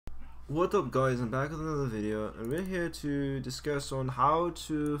What up guys, I'm back with another video and we're here to discuss on how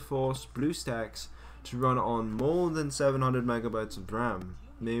to force Bluestacks to run on more than 700 megabytes of RAM.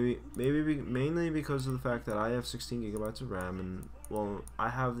 Mainly because of the fact that I have 16 gigabytes of RAM and well, I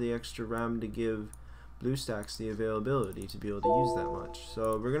have the extra RAM to give Bluestacks the availability to be able to use that much.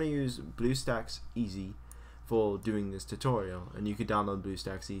 So we're going to use Bluestacks Easy for doing this tutorial, and you can download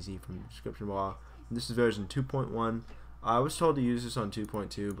Bluestacks Easy from the description bar. This is version 2.1. I was told to use this on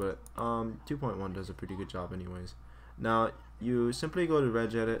 2.2, but 2.1 does a pretty good job anyways. Now, you simply go to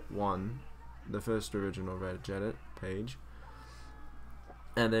regedit 1, the first original regedit page,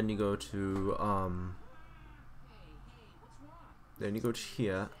 and then you go to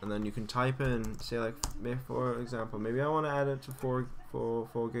here, and then you can type in, say like, for example, maybe I want to add it to 4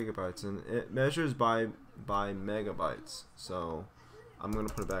 gigabytes, and it measures by megabytes, so I'm gonna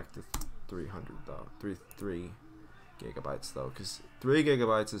put it back to 300 though, 3 gigabytes though, because 3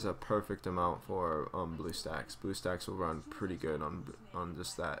 gigabytes is a perfect amount for Bluestacks. Bluestacks will run pretty good on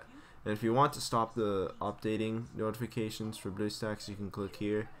just that. And if you want to stop the updating notifications for Bluestacks, you can click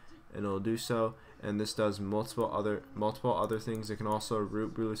here and it'll do so. And this does multiple other things. It can also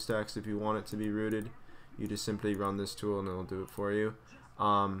root Bluestacks if you want it to be rooted. You just simply run this tool and it'll do it for you.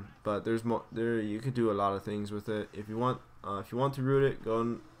 But there's more. You could do a lot of things with it. If you want to root it,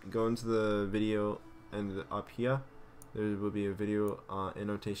 go into the video and up here. There will be a video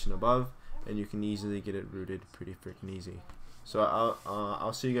annotation above, and you can easily get it rooted pretty freaking easy. So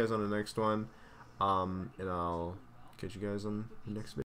I'll see you guys on the next one, and I'll catch you guys on the next video.